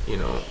and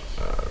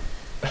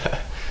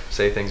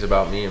say things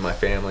about me and my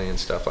family and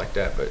stuff like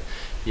that. But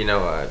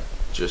I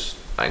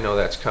know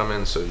that's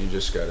coming, so you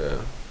just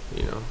gotta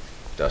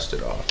dust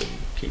it off and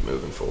keep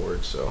moving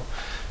forward. So,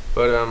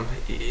 but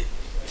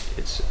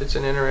it's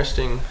an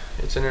interesting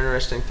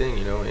thing.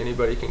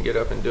 Anybody can get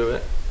up and do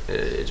it.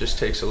 It just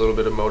takes a little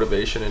bit of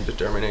motivation and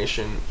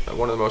determination.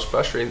 One of the most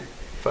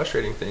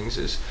frustrating things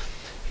is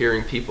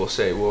hearing people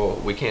say,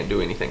 well, we can't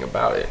do anything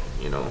about it,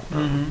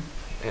 Mm-hmm.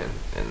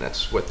 And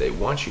that's what they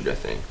want you to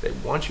think. They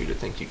want you to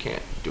think you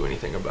can't do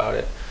anything about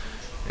it,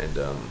 and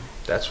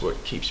that's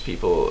what keeps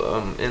people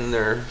in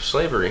their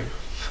slavery,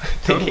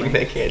 thinking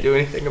they can't do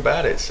anything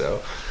about it.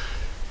 So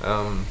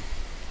I'm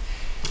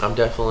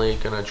definitely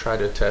going to try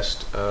to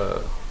test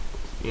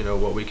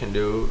what we can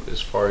do as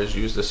far as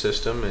use the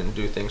system and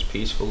do things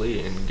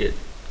peacefully and get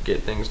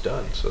things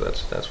done. So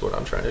that's what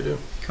I'm trying to do.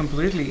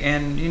 Completely.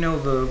 And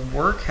the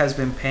work has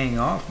been paying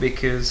off,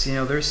 because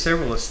there's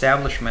several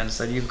establishments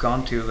that you've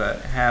gone to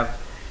that have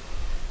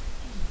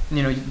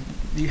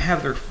you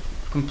have their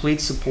complete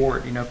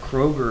support.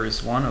 Kroger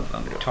is one of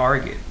them,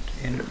 Target.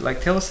 And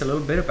tell us a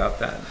little bit about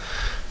that.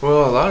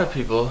 Well, a lot of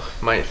people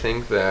might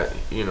think that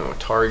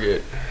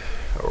Target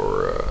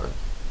or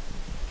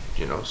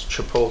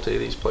Chipotle,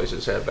 these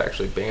places have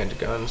actually banned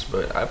guns,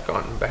 but I've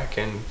gone back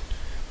in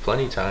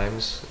plenty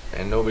times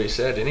and nobody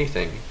said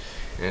anything,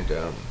 and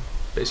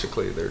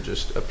basically they're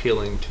just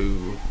appealing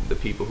to the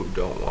people who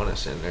don't want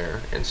us in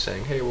there and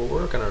saying, hey, well,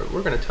 we're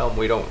gonna tell them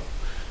we don't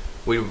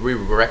we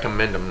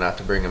recommend them not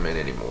to bring them in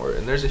anymore.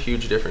 And there's a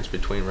huge difference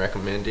between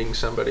recommending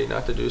somebody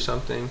not to do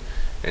something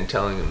and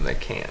telling them they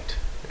can't.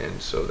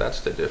 And so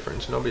that's the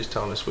difference. Nobody's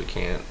telling us we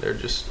can't. They're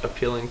just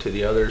appealing to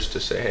the others to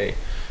say, hey,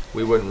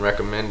 we wouldn't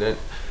recommend it,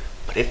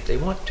 but if they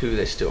want to,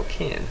 they still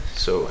can.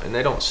 So, and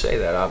they don't say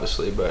that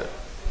obviously, but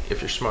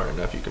if you're smart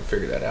enough, you can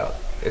figure that out.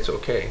 It's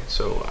okay.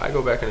 So I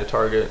go back into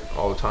Target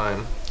all the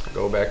time. I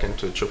go back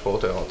into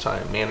Chipotle all the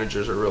time.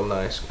 Managers are real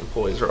nice.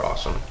 Employees are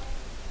awesome.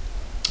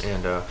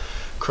 And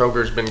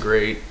Kroger's been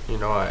great. You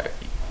know,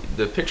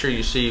 the picture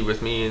you see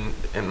with me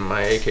and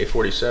my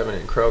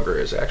AK-47 in Kroger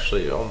is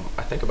actually,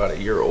 I think, about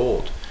a year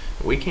old.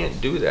 We can't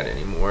do that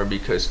anymore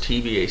because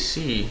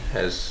TVAC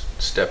has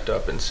stepped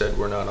up and said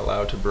we're not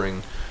allowed to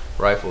bring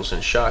rifles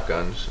and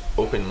shotguns,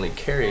 openly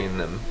carrying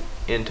them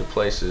into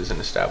places and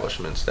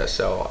establishments that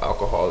sell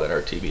alcohol that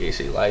are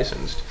TVAC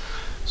licensed.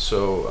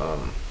 So,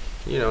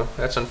 you know,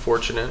 that's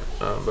unfortunate,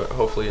 but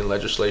hopefully in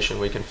legislation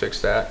we can fix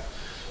that.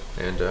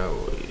 And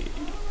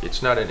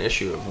it's not an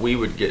issue if we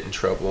would get in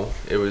trouble.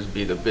 It would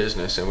be the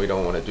business, and we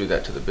don't want to do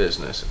that to the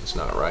business. It's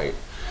not right.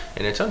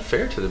 And it's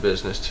unfair to the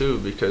business too,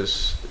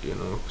 because, you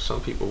know,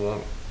 some people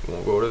won't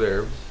go to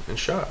there and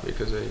shop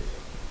because they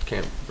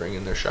can't bring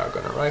in their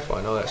shotgun or rifle.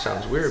 I know that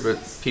sounds weird,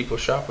 but people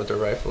shop with their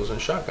rifles and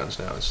shotguns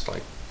now. It's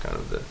like kind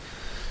of the,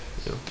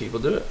 you know, people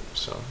do it.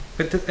 So.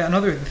 But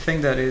another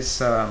thing that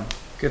is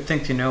good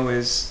thing to know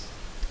is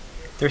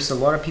there's a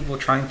lot of people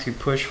trying to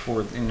push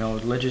for, you know,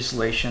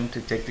 legislation to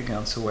take the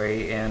guns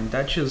away, and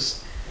that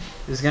just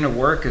is going to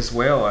work as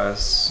well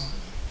as,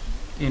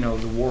 you know,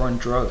 the war on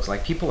drugs.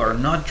 Like, people are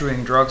not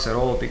doing drugs at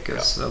all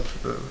because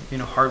of the, you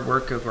know, hard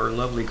work of our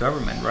lovely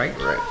government, right?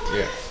 Right.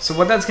 Yeah. So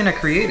what that's going to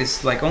create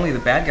is, like, only the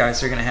bad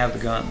guys are going to have the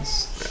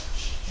guns. Yeah.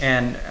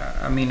 And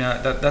I mean,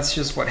 that's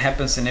just what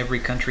happens in every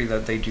country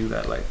that they do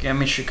that. Like, I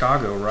mean,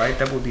 Chicago, right?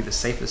 That would be the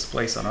safest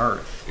place on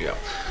earth. Yeah.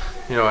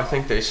 You know, I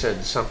think they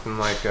said something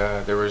like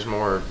there was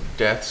more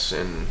deaths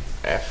in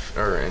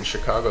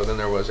Chicago than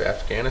there was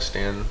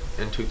Afghanistan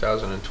in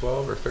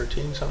 2012 or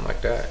 13, something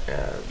like that.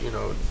 You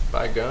know,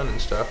 by gun and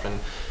stuff,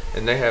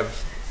 and they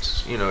have,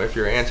 you know, if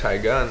you're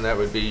anti-gun, that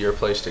would be your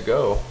place to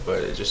go.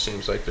 But it just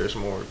seems like there's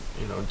more,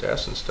 you know,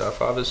 deaths and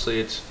stuff. Obviously,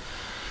 it's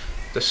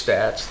the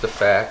stats, the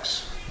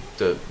facts,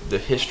 the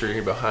history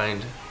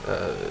behind,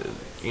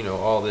 you know,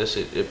 all this.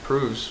 It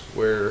proves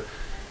where,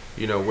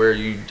 you know, where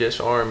you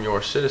disarm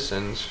your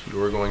citizens,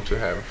 you are going to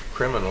have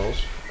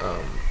criminals.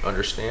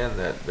 Understand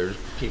that there's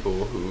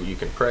people who you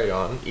can prey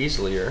on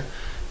easier,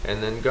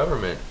 and then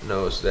government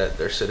knows that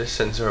their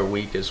citizens are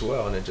weak as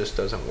well, and it just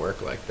doesn't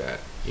work like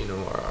that. You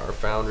know, our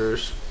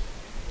founders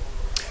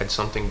had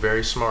something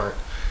very smart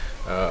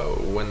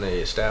when they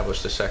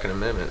established the Second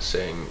Amendment,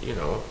 saying, you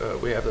know,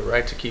 we have the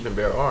right to keep and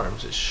bear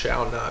arms. It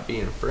shall not be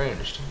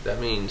infringed.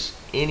 That means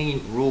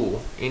any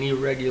rule, any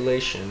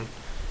regulation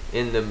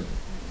in the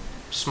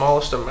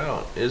smallest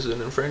amount is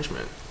an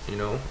infringement. You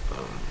know,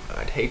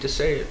 I'd hate to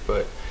say it,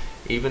 but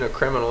even a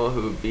criminal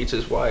who beats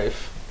his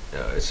wife,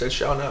 it says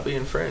shall not be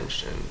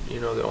infringed. And, you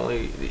know,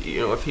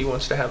 you know, if he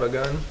wants to have a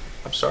gun,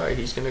 I'm sorry,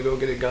 he's going to go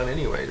get a gun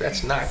anyway.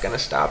 That's not going to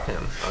stop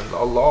him.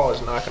 A law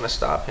is not going to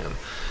stop him.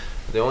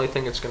 The only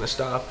thing that's going to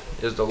stop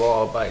is the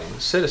law-abiding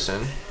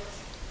citizen,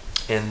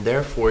 and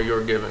therefore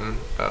you're given,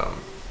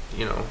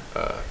 you know,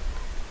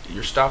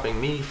 you're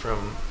stopping me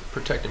from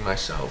protecting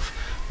myself.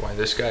 Why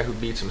this guy who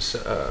beats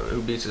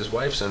his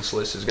wife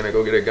senseless is going to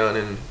go get a gun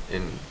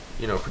and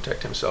you know,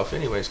 protect himself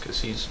anyways,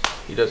 because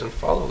he doesn't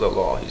follow the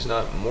law. He's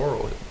not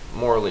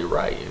morally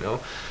right, you know.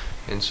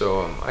 And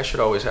so I should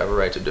always have a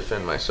right to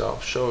defend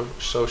myself.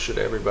 So should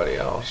everybody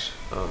else.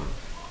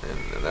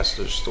 And that's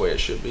just the way it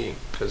should be,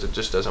 because it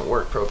just doesn't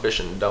work.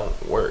 Prohibition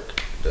don't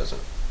work. It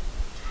doesn't.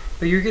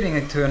 But you're getting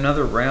into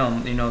another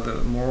realm, you know,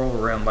 the moral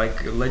realm,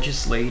 like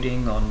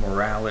legislating on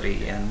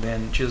morality, and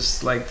then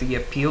just like the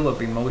appeal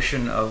of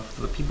emotion of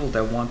the people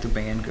that want to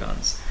ban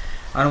guns.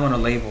 I don't want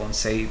to label and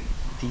say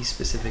these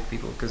specific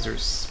people, because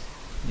there's,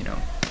 you know,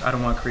 I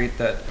don't want to create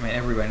that. I mean,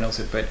 everybody knows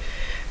it, but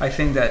I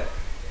think that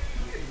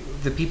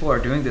the people are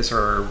doing this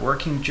are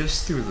working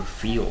just through the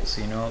feels,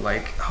 you know,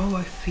 like, oh,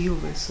 I feel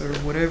this or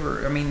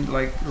whatever. I mean,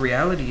 like,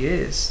 reality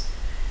is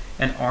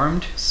an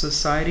armed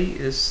society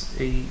is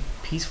a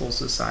peaceful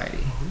society.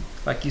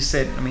 Mm-hmm. Like you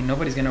said, I mean,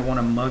 nobody's going to want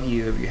to mug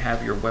you if you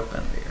have your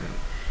weapon there.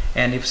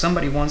 And if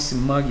somebody wants to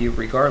mug you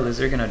regardless,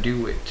 they're going to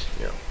do it.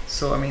 Yeah.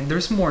 So, I mean,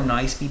 there's more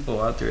nice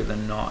people out there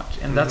than not.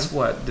 And that's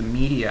what the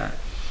media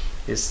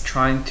is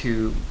trying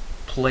to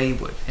play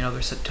with. You know,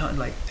 there's a ton,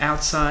 like,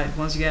 outside,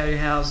 once you get out of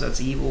your house,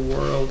 that's evil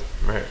world.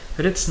 Right.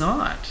 But it's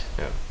not.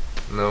 Yeah.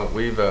 No,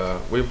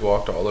 we've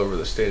walked all over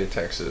the state of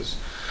Texas,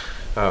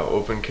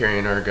 open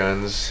carrying our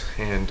guns,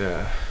 and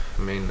I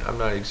mean, I'm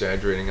not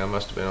exaggerating. I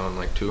must have been on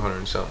like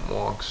 200 something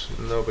walks.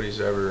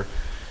 Nobody's ever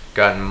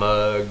gotten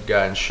mugged,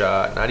 gotten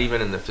shot, not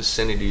even in the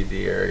vicinity of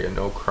the area,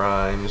 no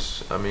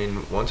crimes. I mean,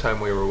 one time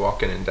we were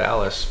walking in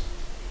Dallas,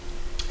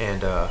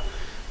 and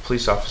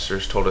police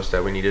officers told us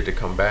that we needed to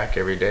come back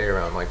every day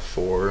around like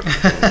 4 and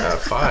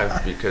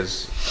 5,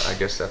 because I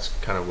guess that's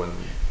kind of when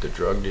the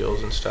drug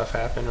deals and stuff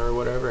happen or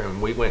whatever.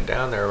 And we went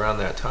down there around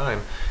that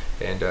time,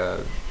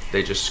 and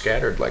they just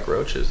scattered like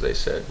roaches, they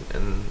said.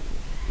 And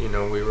you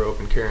know, we were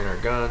open carrying our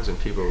guns, and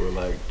people were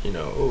like, you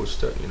know, oh,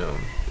 you know,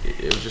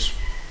 it was just,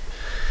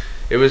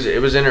 it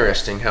was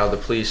interesting how the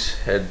police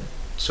had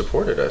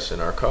supported us in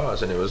our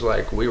cause, and it was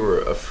like we were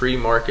a free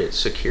market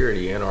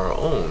security in our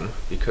own,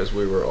 because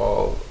we were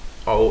all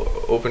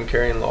open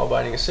carrying,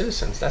 law-abiding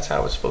citizens. That's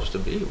how it's supposed to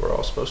be. We're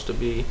all supposed to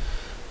be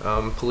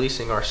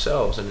policing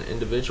ourselves and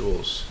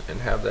individuals,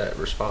 and have that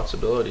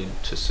responsibility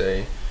to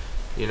say,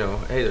 you know,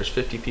 hey, there's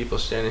 50 people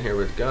standing here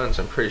with guns.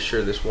 I'm pretty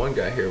sure this one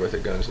guy here with a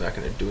gun's not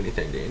going to do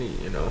anything to any,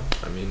 you know.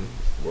 I mean,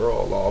 we're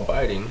all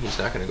law-abiding. He's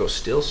not going to go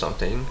steal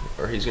something,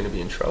 or he's going to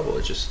be in trouble.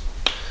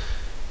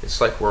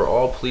 It's like we're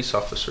all police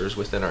officers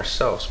within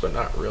ourselves, but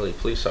not really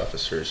police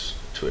officers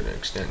to an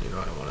extent. You know,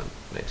 I don't want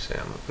to say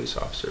I'm a police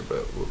officer,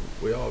 but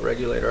we all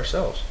regulate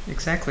ourselves.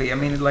 Exactly. I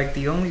mean, like,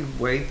 the only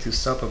way to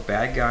stop a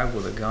bad guy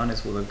with a gun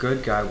is with a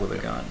good guy with a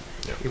gun.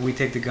 Yeah. If we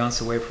take the guns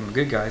away from the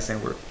good guys,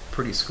 then we're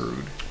pretty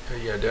screwed.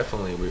 Yeah,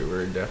 definitely. We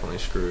were definitely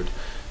screwed.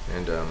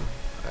 And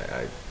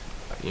I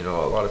you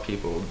know, a lot of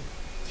people,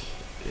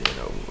 you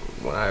know,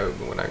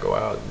 when I go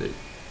out, they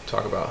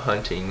talk about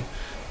hunting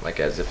like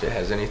as if it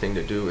has anything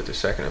to do with the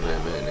Second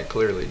Amendment, and it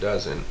clearly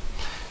doesn't.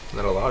 And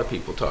then a lot of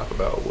people talk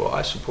about, well,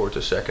 I support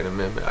the Second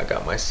Amendment. I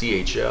got my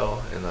CHL,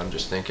 and I'm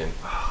just thinking,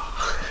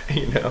 oh,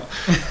 you know,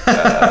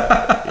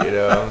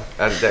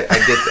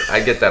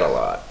 I get that a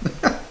lot,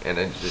 and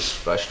it's just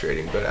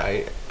frustrating. But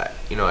I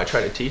you know, I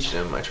try to teach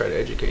them, I try to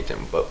educate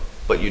them,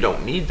 but you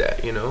don't need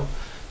that, you know.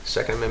 The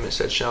Second Amendment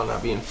said shall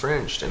not be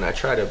infringed, and I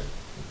try to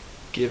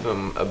give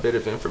them a bit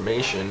of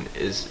information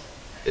as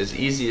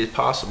easy as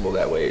possible,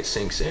 that way it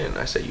sinks in.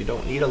 I say, you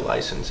don't need a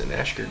license, and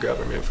ask your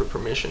government for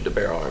permission to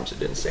bear arms. It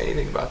didn't say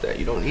anything about that.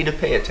 You don't need to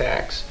pay a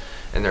tax.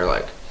 And they're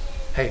like,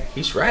 hey,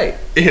 he's right,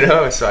 you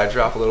know. So I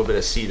drop a little bit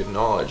of seed of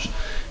knowledge,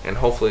 and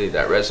hopefully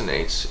that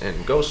resonates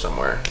and goes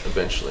somewhere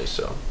eventually.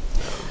 So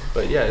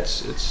but yeah,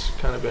 it's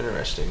kind of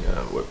interesting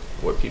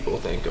what people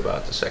think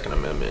about the Second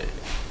Amendment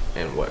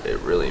and what it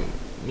really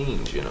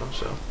means, you know.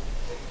 So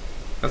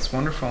that's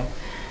wonderful.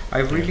 I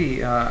really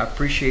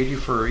appreciate you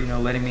for, you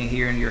know, letting me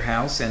here in your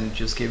house and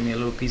just giving me a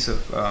little piece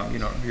of you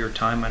know, your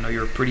time. I know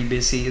you're pretty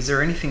busy. Is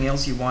there anything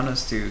else you want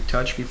us to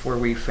touch before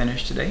we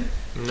finish today?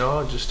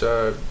 No, just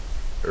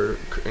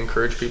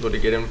encourage people to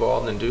get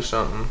involved and do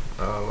something.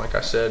 Like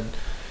I said,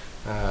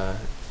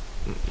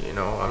 you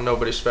know, I'm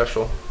nobody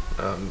special.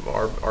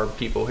 Our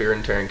people here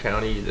in Tarrant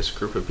County, this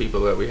group of people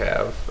that we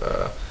have,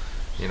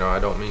 you know, I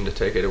don't mean to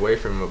take it away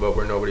from them, but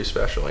we're nobody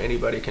special.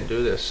 Anybody can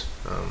do this.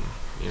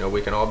 You know,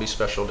 we can all be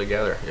special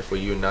together if we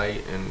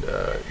unite and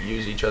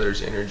use each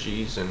other's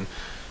energies and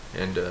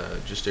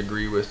just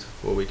agree with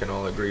what we can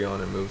all agree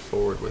on and move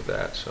forward with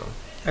that. So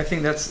I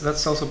think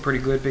that's also pretty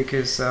good,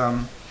 because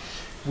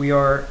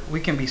we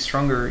can be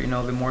stronger, you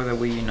know, the more that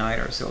we unite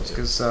ourselves,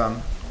 because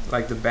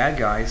like the bad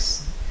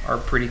guys are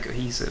pretty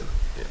cohesive.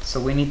 Yeah.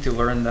 So we need to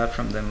learn that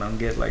from them and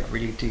get like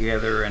really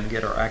together and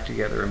get our act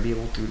together and be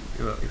able to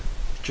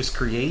just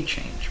create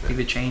change, be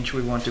the change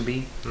we want to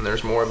be. And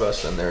there's more of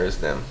us than there is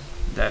them.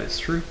 That is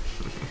true.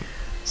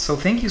 So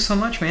thank you so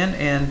much, man,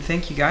 and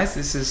thank you guys.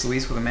 This is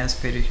Luis with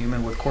Emancipated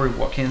Human with Kory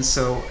Watkins.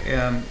 So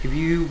if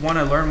you want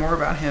to learn more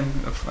about him,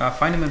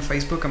 find him on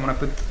Facebook. I'm going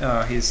to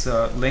put his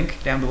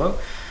link down below.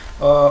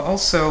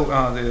 Also,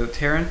 the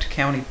Tarrant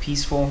County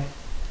Peaceful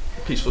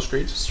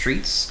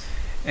Streets,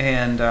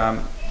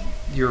 and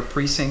your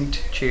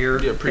precinct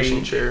chair. Yeah,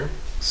 precinct chair.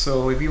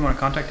 So if you want to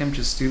contact him,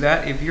 just do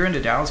that. If you're in the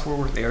Dallas-Fort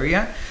Worth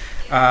area,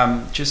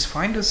 just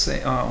find us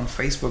on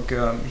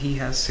Facebook. He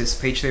has his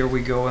page there.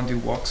 We go and do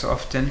walks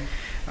often.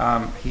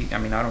 I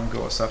mean, I don't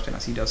go as often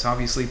as he does,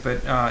 obviously,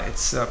 but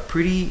it's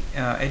pretty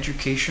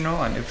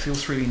educational, and it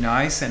feels really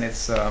nice, and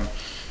it's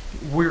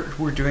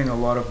we're doing a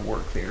lot of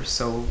work there.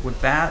 So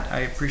with that, I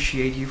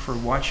appreciate you for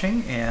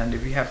watching, and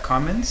if you have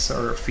comments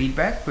or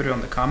feedback, put it on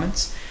the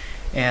comments,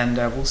 and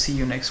we'll see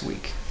you next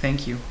week.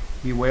 Thank you.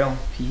 Be well.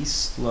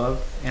 Peace,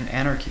 love, and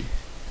anarchy.